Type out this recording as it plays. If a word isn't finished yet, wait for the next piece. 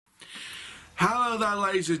Hello there,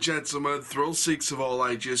 ladies and gentlemen, thrill seekers of all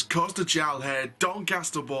ages. Costa Jal here, Don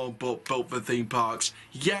Castelborn, but built for theme parks.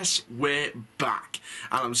 Yes, we're back.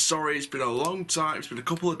 And I'm sorry, it's been a long time. It's been a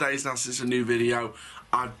couple of days now since a new video.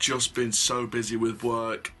 I've just been so busy with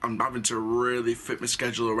work. I'm having to really fit my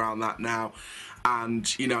schedule around that now.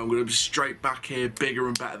 And, you know, I'm going to be straight back here, bigger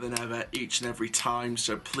and better than ever, each and every time.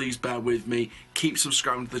 So please bear with me. Keep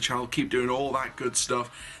subscribing to the channel. Keep doing all that good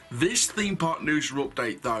stuff. This theme park newsroom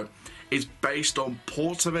update, though, is based on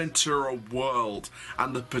Portaventura World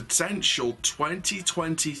and the potential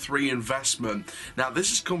 2023 investment. Now, this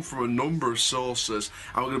has come from a number of sources,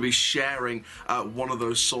 and we're going to be sharing one of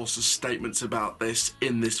those sources' statements about this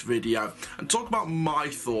in this video and talk about my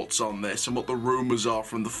thoughts on this and what the rumours are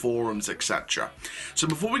from the forums, etc. So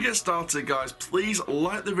before we get started, guys, please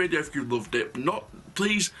like the video if you loved it.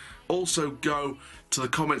 Please also go to the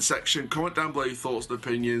comment section, comment down below your thoughts and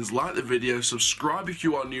opinions, like the video, subscribe if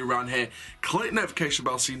you are new around here, click the notification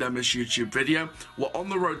bell so you never miss a YouTube video. We're on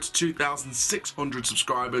the road to 2,600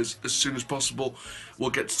 subscribers as soon as possible.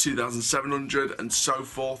 We'll get to 2,700 and so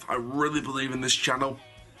forth. I really believe in this channel.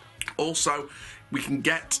 Also, we can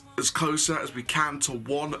get as closer as we can to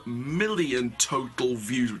 1 million total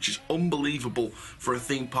views, which is unbelievable for a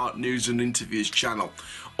theme park news and interviews channel.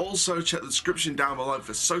 Also, check the description down below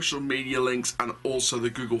for social media links and also the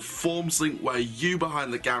Google Forms link where you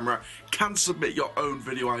behind the camera can submit your own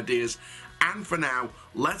video ideas. And for now,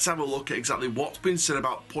 let's have a look at exactly what's been said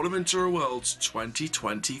about Portaventura World's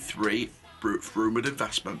 2023 rumoured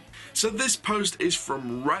investment. So this post is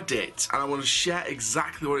from Reddit, and I want to share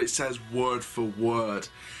exactly what it says word for word.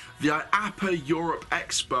 The IAPA Europe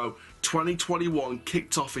Expo 2021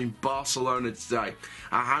 kicked off in Barcelona today.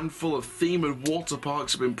 A handful of theme and water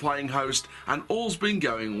parks have been playing host, and all's been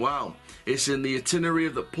going well. It's in the itinerary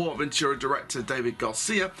that Portaventura director David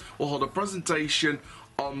Garcia will hold a presentation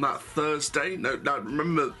on that Thursday. Now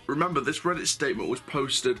remember this Reddit statement was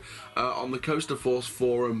posted on the Coaster Force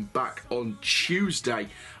forum back on Tuesday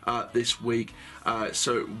this week,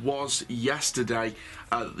 so it was yesterday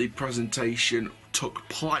that the presentation took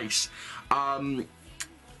place on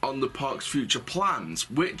the park's future plans,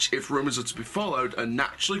 which, if rumours are to be followed, are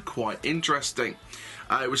naturally quite interesting.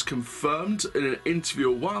 It was confirmed in an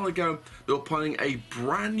interview a while ago they were planning a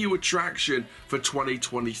brand new attraction for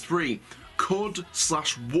 2023.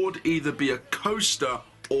 Would either be a coaster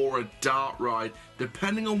or a dart ride,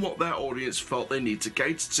 depending on what their audience felt they need to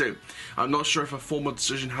cater to. I'm not sure if a formal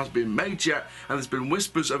decision has been made yet, and there's been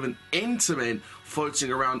whispers of an Intamin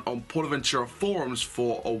floating around on Portaventura forums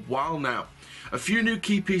for a while now. A few new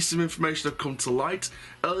key pieces of information have come to light.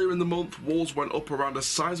 Earlier in the month, walls went up around a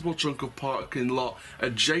sizable chunk of parking lot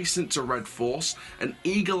adjacent to Red Force. An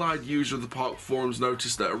eagle-eyed user of the park forums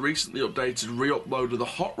noticed that a recently updated re-upload of the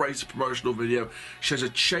Hot Racer promotional video shows a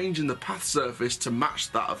change in the path surface to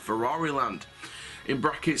match that of Ferrari Land. In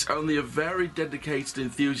brackets, only a very dedicated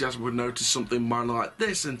enthusiast would notice something minor like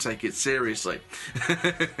this and take it seriously.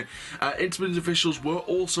 Intamin officials were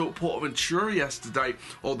also at Portaventura yesterday,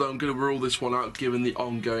 although I'm going to rule this one out given the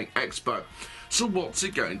ongoing expo. So what's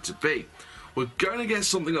it going to be? We're going to get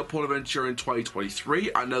something at Portaventura in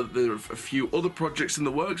 2023. I know that there are a few other projects in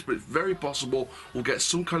the works, but it's very possible we'll get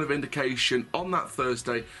some kind of indication on that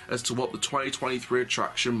Thursday as to what the 2023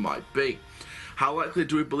 attraction might be. How likely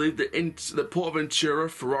do we believe that Portaventura,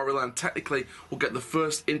 Ferrari Land technically, will get the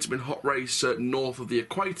first Intamin hot racer north of the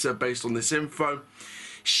equator based on this info?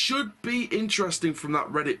 Should be interesting from that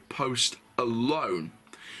Reddit post alone.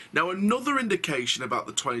 Now, another indication about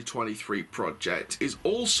the 2023 project is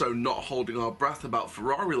also not holding our breath about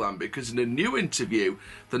Ferrari Land, because in a new interview,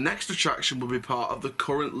 the next attraction will be part of the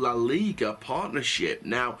current La Liga partnership.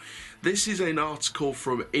 Now, this is an article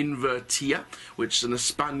from Invertia, which is an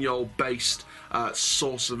Espanol-based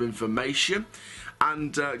source of information.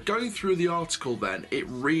 And going through the article then, it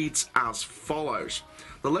reads as follows.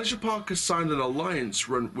 The leisure park has signed an alliance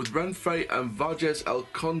with Renfe and Valles El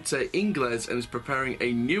Conte Ingles and is preparing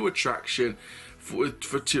a new attraction for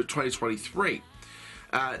 2023.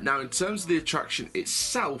 Now, in terms of the attraction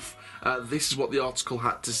itself, this is what the article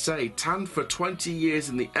had to say. Tanned for 20 years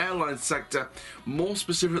in the airline sector, more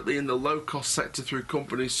specifically in the low-cost sector through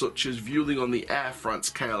companies such as Vueling on the Air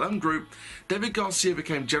France KLM group, David Garcia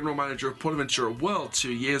became general manager of Portaventura World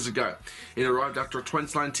 2 years ago. It arrived after a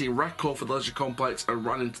 2019 record for the leisure complex and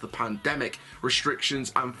ran into the pandemic,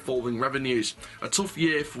 restrictions and falling revenues. A tough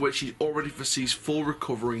year for which he already foresees full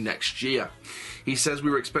recovery next year. He says we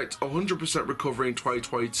will expect 100% recovery in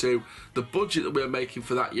 2022. The budget that we are making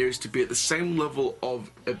for that year is to be at the same level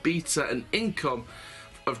of EBITDA and income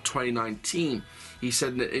of 2019, he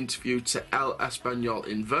said in an interview to El Español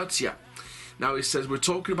Invertia. Now he says, we're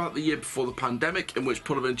talking about the year before the pandemic, in which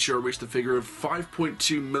Portaventura reached a figure of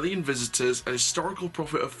 5.2 million visitors, a historical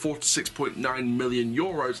profit of 46.9 million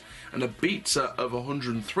euros, an EBITDA of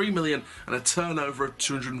 103 million, and a turnover of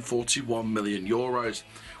 241 million euros.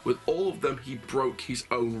 With all of them, he broke his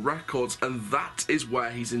own records, and that is where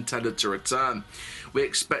he's intended to return. We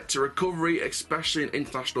expect a recovery, especially in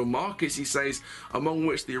international markets, he says, among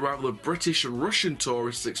which the arrival of British and Russian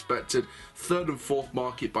tourists is expected, third and fourth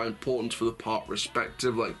market by importance for the park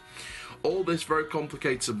respectively. All this very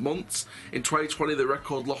complicated months. In 2020, the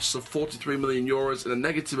record loss of 43 million euros and a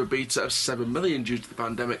negative EBITDA of 7 million due to the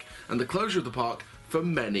pandemic and the closure of the park for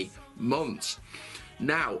many months.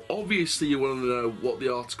 Now, obviously you want to know what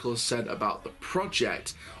the article has said about the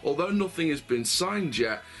project. Although nothing has been signed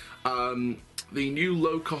yet, the new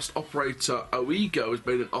low-cost operator OEGO has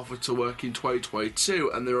made an offer to work in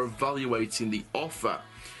 2022 and they're evaluating the offer.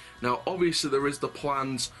 Now, obviously there is the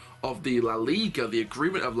plans of the La Liga, the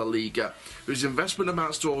agreement of La Liga, whose investment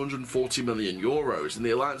amounts to 140 million euros, and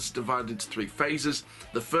the alliance is divided into three phases.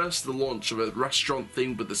 The first, the launch of a restaurant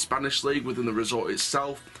themed with the Spanish League within the resort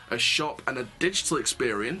itself, a shop and a digital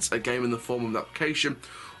experience, a game in the form of an application.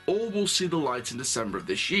 All will see the light in December of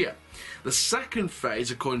this year. The second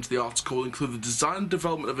phase, according to the article, will include the design and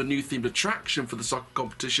development of a new themed attraction for the soccer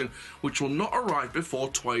competition, which will not arrive before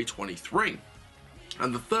 2023.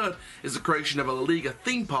 And the third is the creation of a La Liga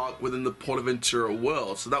theme park within the Portaventura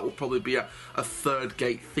World. So that will probably be a third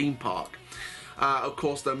gate theme park. Of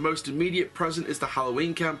course, their most immediate present is the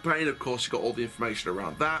Halloween campaign. Of course, you've got all the information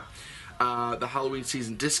around that. The Halloween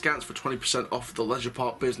season discounts for 20% off the leisure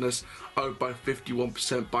park business, owned by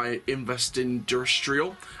 51% by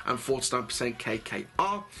Investindustrial and 49%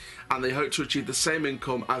 KKR. And they hope to achieve the same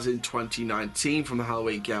income as in 2019 from the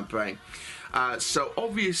Halloween campaign. So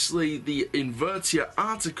obviously the Invertia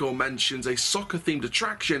article mentions a soccer-themed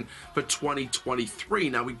attraction for 2023.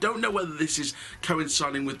 Now we don't know whether this is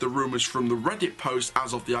coinciding with the rumours from the Reddit post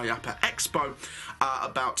as of the IAPA Expo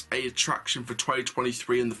about a attraction for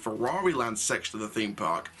 2023 in the Ferrari land section of the theme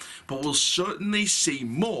park, but we'll certainly see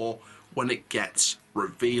more when it gets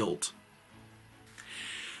revealed.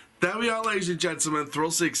 There we are, ladies and gentlemen,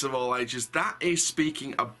 thrill seekers of all ages. That is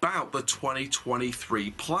speaking about the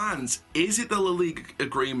 2023 plans. Is it the La Liga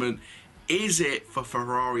agreement? Is it for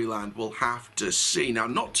Ferrari land? We'll have to see. Now,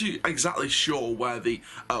 not too exactly sure where the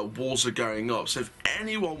walls are going up. So if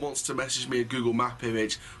anyone wants to message me a Google Map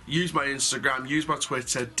image, use my Instagram, use my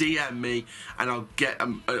Twitter, DM me, and I'll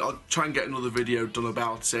try and get another video done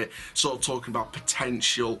about it, sort of talking about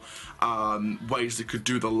potential ways they could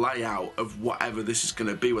do the layout of whatever this is going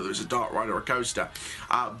to be, whether it's a dark ride or a coaster.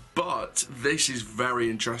 But this is very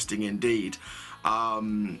interesting indeed.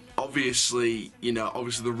 Obviously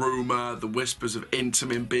the rumour, the whispers of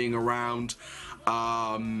Intamin being around,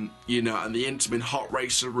 and the Intamin Hot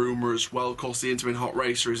Racer rumour as well. Of course, the Intamin Hot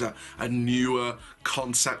Racer is a newer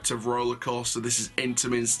concept of roller coaster. This is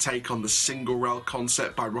Intamin's take on the single rail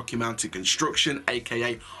concept by Rocky Mountain Construction,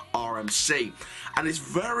 aka RMC. And it's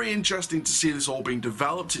very interesting to see this all being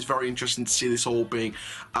developed. It's very interesting to see this all being,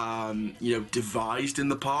 devised in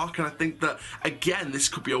the park. And I think that, again, this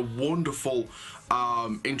could be a wonderful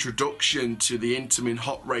introduction to the Intamin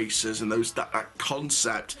Hot Racers and that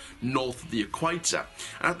concept north of the equator.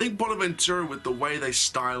 And I think Portaventura, with the way they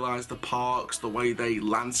stylize the parks, the way they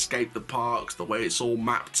landscape the parks, the way it's all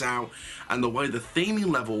mapped out, and the way the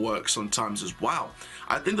theming level works sometimes as well,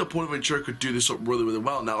 I think that Portaventura could do this up really, really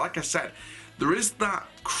well. Now, like I said, there is that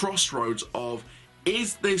crossroads of,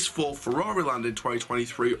 is this for Ferrari land in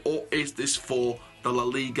 2023 or is this for the La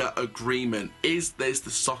Liga agreement? Is this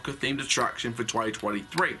the soccer themed attraction for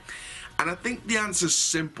 2023? And I think the answer is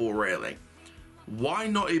simple, really. Why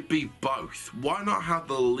not it be both? Why not have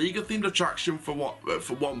the La Liga themed attraction for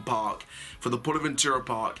one park, for the Portaventura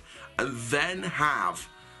park, and then have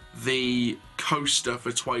the coaster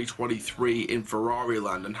for 2023 in Ferrari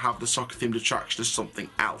land and have the soccer themed attraction as something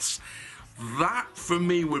else? That for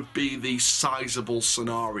me would be the sizable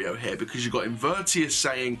scenario here, because you've got Invertia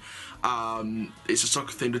saying it's a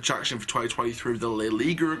soccer themed attraction for 2023 with the La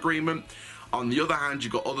Liga agreement. On the other hand,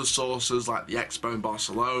 you've got other sources like the Expo in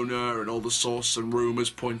Barcelona and all the sources and rumours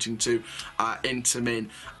pointing to Intamin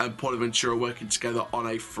and Portaventura working together on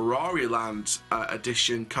a Ferrari land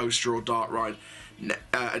edition coaster or dark ride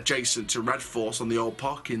adjacent to Red Force on the old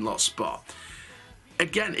parking lot spot.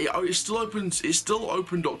 Again, it's still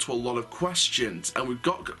opened up to a lot of questions, and we've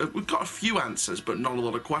got a few answers, but not a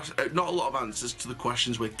lot of answers to the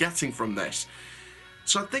questions we're getting from this.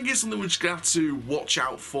 So I think it's something we're just going to have to watch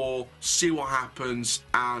out for, see what happens,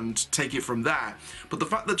 and take it from there. But the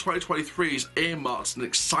fact that 2023 is earmarked an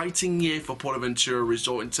exciting year for Portaventura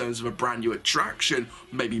Resort in terms of a brand new attraction,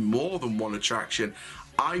 maybe more than one attraction,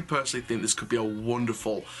 I personally think this could be a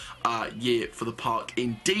wonderful year for the park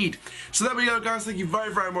indeed. So there we go, guys. Thank you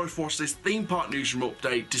very, very much for watching this Theme Park Newsroom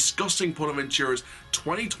update discussing Portaventura's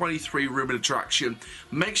 2023 rumoured attraction.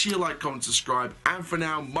 Make sure you like, comment, subscribe. And for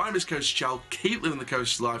now, my name is Coast Chell. Keep living the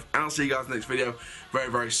coast life. And I'll see you guys in the next video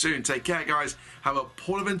very, very soon. Take care, guys. Have a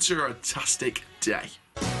Portaventura-tastic day.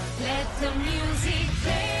 Let the music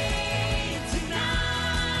play.